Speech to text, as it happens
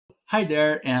Hi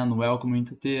there and welcome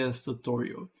into this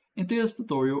tutorial. In this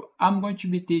tutorial, I'm going to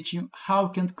be teaching how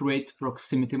you can create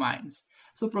proximity mines.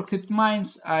 So proximity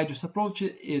mines, I just approach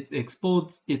it, it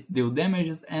explodes, it deals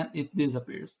damages and it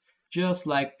disappears. Just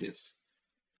like this.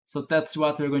 So that's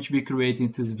what we're going to be creating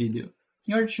in this video.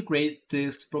 In order to create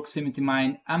this proximity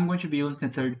mine, I'm going to be using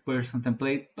the third person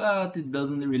template, but it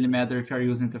doesn't really matter if you're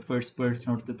using the first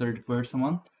person or the third person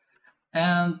one.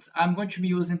 And I'm going to be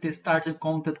using the starter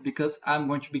content because I'm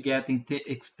going to be getting the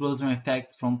explosion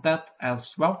effect from that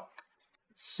as well.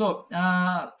 So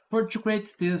for to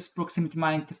create this proximity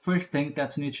mine, the first thing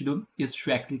that we need to do is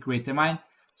to actually create a mine.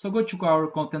 So go to our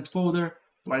content folder,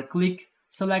 right click,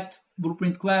 select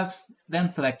blueprint class, then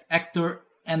select actor,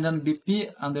 and then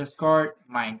bp underscore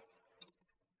mine.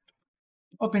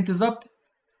 Open this up.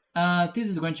 This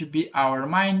is going to be our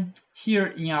mine. Here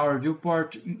in our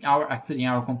viewport, in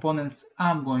our components,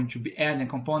 I'm going to be adding a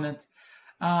component.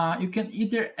 You can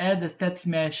either add a static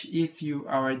mesh if you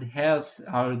already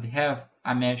have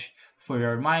a mesh for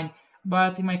your mine,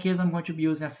 but in my case I'm going to be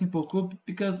using a simple cube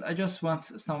because I just want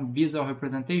some visual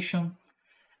representation.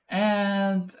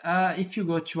 And if you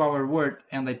go to our word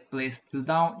and I place this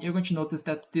down, you're going to notice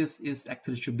that this is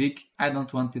actually too big. I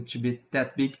don't want it to be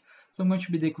that big, so I'm going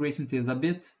to be decreasing this a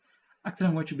bit. Actually,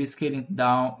 I'm going to be scaling it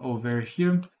down over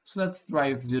here. So let's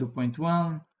try with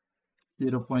 0.1,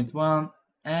 0.1,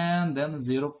 and then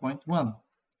 0.1.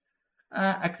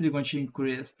 Actually going to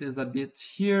increase this a bit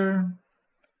here.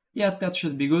 Yeah, that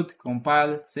should be good.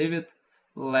 Compile, save it.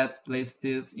 Let's place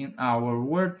this in our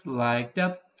word like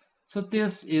that. So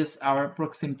this is our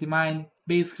proximity mine.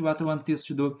 Basically what I want this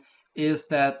to do is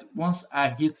that once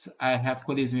I have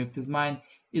collision with this mine,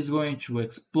 it's going to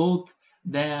explode,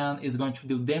 then it's going to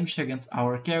do damage against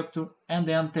our character, and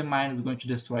then the mine is going to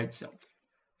destroy itself.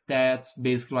 That's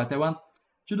basically what I want.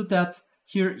 To do that,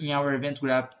 here in our event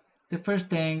graph, the first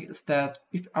thing is that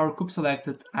with our cube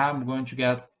selected, I'm going to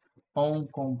get on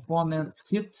component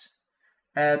hit,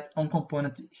 add on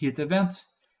component hit event,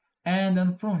 and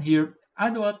then from here, I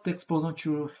don't want the explosion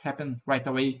to happen right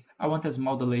away. I want a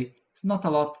small delay. It's not a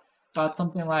lot, but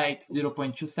something like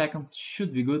 0.2 seconds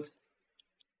should be good.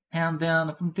 And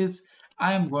then from this,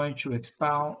 I am going to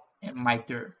expand a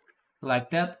emitter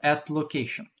like that at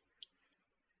location.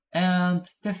 And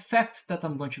the effect that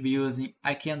I'm going to be using,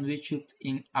 I can reach it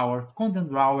in our content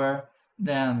drawer,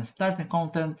 then starting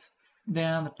content,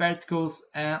 then particles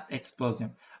and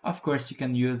explosion. Of course, you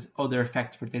can use other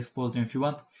effects for the explosion if you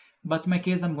want, but in my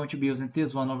case, I'm going to be using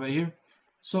this one over here.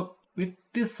 So with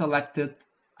this selected,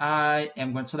 I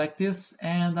am going to select this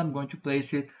and I'm going to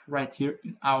place it right here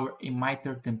in our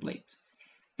emitter template.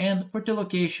 And for the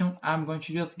location, I'm going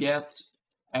to just get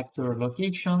actor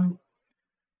location.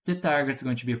 The target is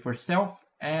going to be for self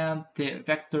and the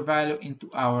vector value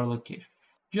into our location.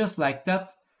 Just like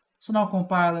that. So now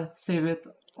compile it, save it.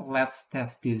 Let's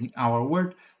test this in our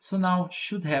word. So now it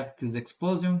should have this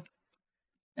explosion.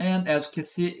 And as you can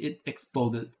see, it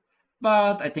exploded.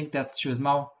 But I think that's too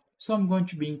small. So I'm going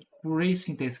to be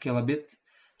increasing the scale a bit.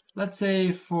 Let's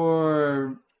say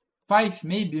for 5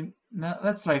 maybe.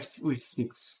 Let's try with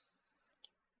 6.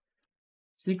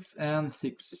 6 and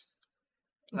 6.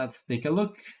 Let's take a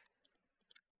look.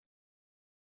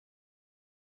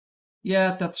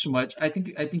 Yeah, that's too much. I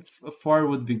think 4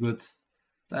 would be good.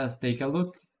 Let's take a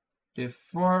look. If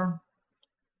 4,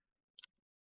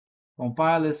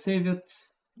 compile it, save it.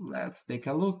 Let's take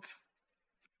a look.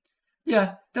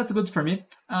 Yeah, that's good for me.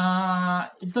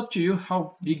 It's up to you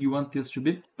how big you want this to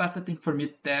be, but I think for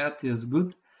me that is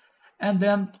good. And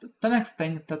then the next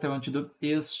thing that I want to do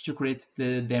is to create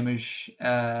the damage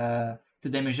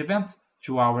event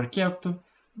to our character.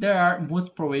 There are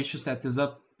multiple ways to set this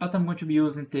up, but I'm going to be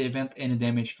using the event any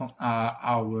damage from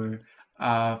our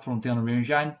from the Unreal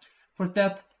Engine. For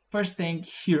that, first thing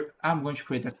here, I'm going to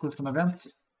create a custom event.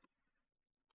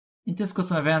 In this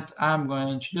custom event, I'm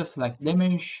going to just select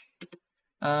damage.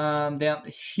 And then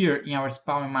here in our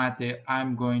spawn matter,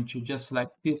 I'm going to just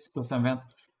select this custom event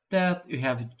that you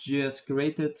have just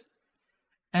created.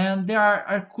 And there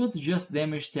are could just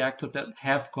damage the actor that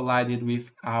have collided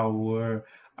with our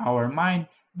mine.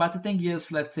 But the thing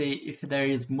is, let's say if there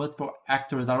is multiple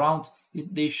actors around,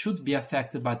 they should be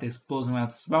affected by the explosion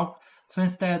as well. So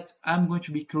instead, I'm going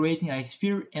to be creating a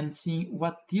sphere and seeing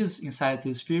what is inside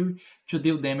the sphere to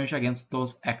deal damage against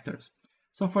those actors.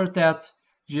 So for that,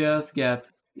 just get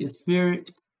sphere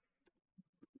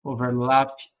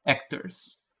overlap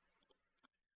actors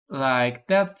like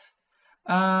that.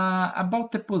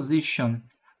 About the position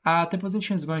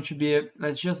is going to be,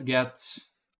 let's just get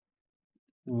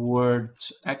word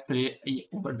actually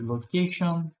word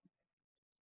location,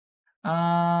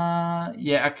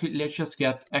 Yeah, actually, let's just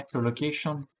get actor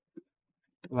location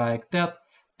like that.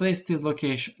 Place this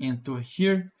location into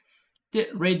here. The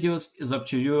radius is up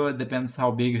to you. It depends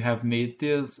how big you have made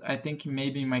this. I think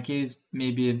maybe in my case,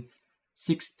 maybe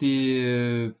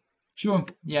 62.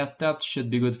 Yeah, that should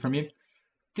be good for me.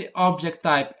 The object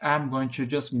type, I'm going to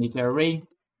just make an array.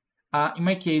 In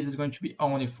my case, it's going to be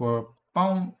only for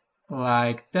pound,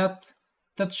 like that.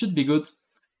 That should be good.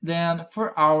 Then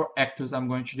for our actors, I'm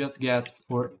going to just get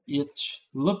for each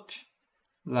loop,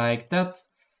 like that.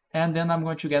 And then I'm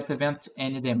going to get event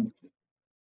any damage.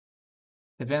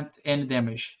 Event any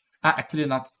damage. Actually,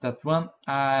 not that one.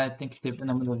 I think the name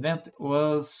of the event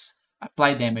was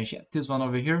apply damage. Yeah, this one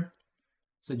over here.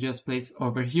 So just place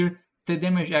over here. The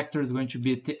damage actor is going to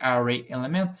be the array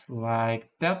element, like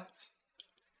that.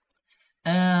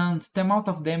 And the amount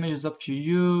of damage is up to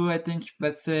you. I think,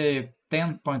 let's say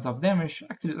 10 points of damage.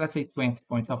 Actually, let's say 20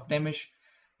 points of damage.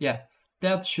 Yeah,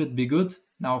 that should be good.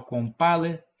 Now compile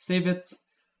it, save it.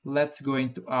 Let's go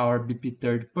into our BP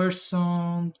third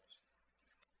person.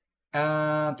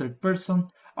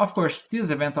 Of course, this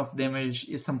event of damage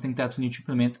is something that we need to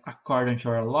implement according to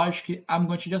our logic. I'm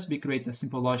going to just be create a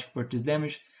simple logic for this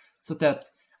damage so that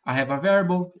I have a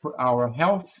variable for our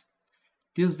health.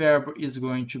 This variable is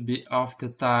going to be of the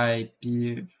type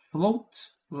float,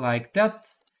 like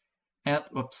that. And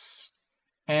whoops.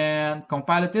 And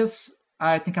compile this.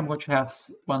 I think I'm going to have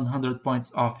 100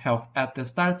 points of health at the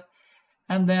start.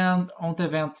 And then on the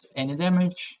event any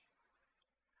damage,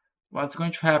 what's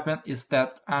going to happen is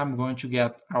that I'm going to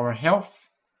get our health.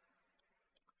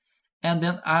 And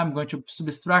then I'm going to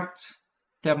subtract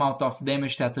the amount of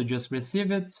damage that I just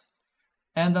received.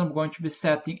 And I'm going to be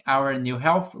setting our new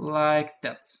health like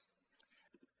that.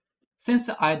 Since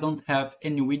I don't have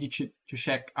any widget to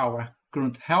check our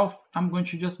current health, I'm going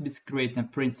to just be creating a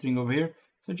print string over here.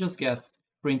 So just get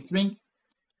print string,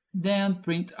 then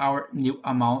print our new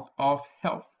amount of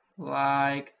health,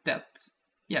 like that.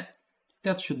 Yeah,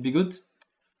 that should be good.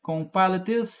 Compile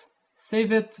this,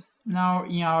 save it. Now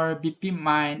in our BP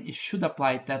mine, it should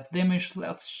apply that damage.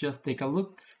 Let's just take a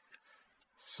look.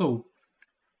 So,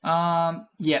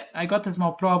 yeah, I got a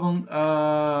small problem.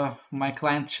 My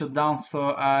client shut down,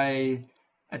 so I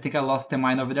think I lost the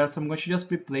mine over there. So I'm going to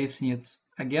just replacing it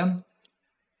again.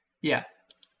 Yeah,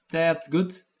 that's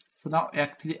good. So now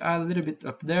actually a little bit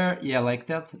up there, yeah, like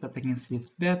that, so that I can see it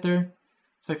better.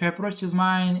 So if I approach this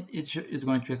mine, it is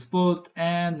going to explode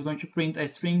and it's going to print a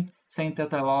string saying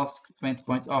that I lost 20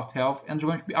 points of health, and it's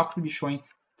going to be actually showing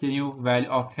the new value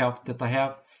of health that I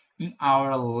have in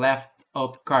our left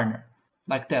up corner,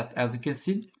 like that, as you can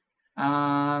see.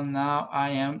 Now I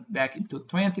am back into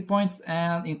 20 points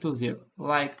and into 0,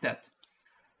 like that.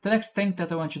 The next thing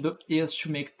that I want to do is to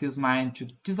make this mine to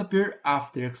disappear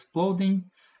after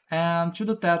exploding. And to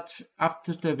do that,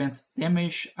 after the event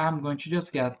damage, I'm going to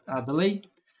just get a delay.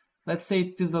 Let's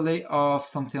say this delay of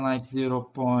something like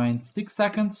 0.6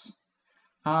 seconds.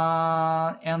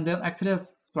 And then actually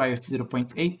let's try with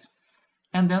 0.8.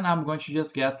 And then I'm going to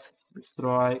just get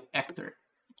destroy actor,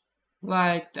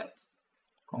 like that.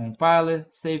 Compile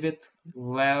it, save it.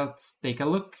 Let's take a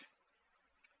look.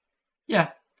 Yeah,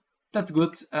 that's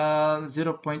good.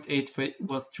 0.8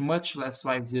 was too much. Let's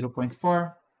try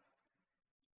 0.4.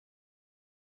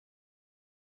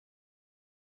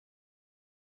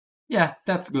 Yeah,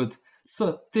 that's good.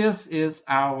 So this is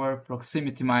our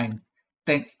proximity mine.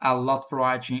 Thanks a lot for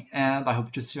watching, and I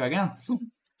hope to see you again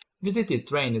soon. Visit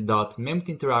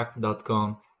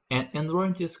train.memtinteract.com and enroll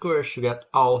in this course to get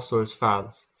all source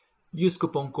files. Use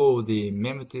coupon code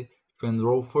MEMT to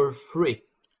enroll for free.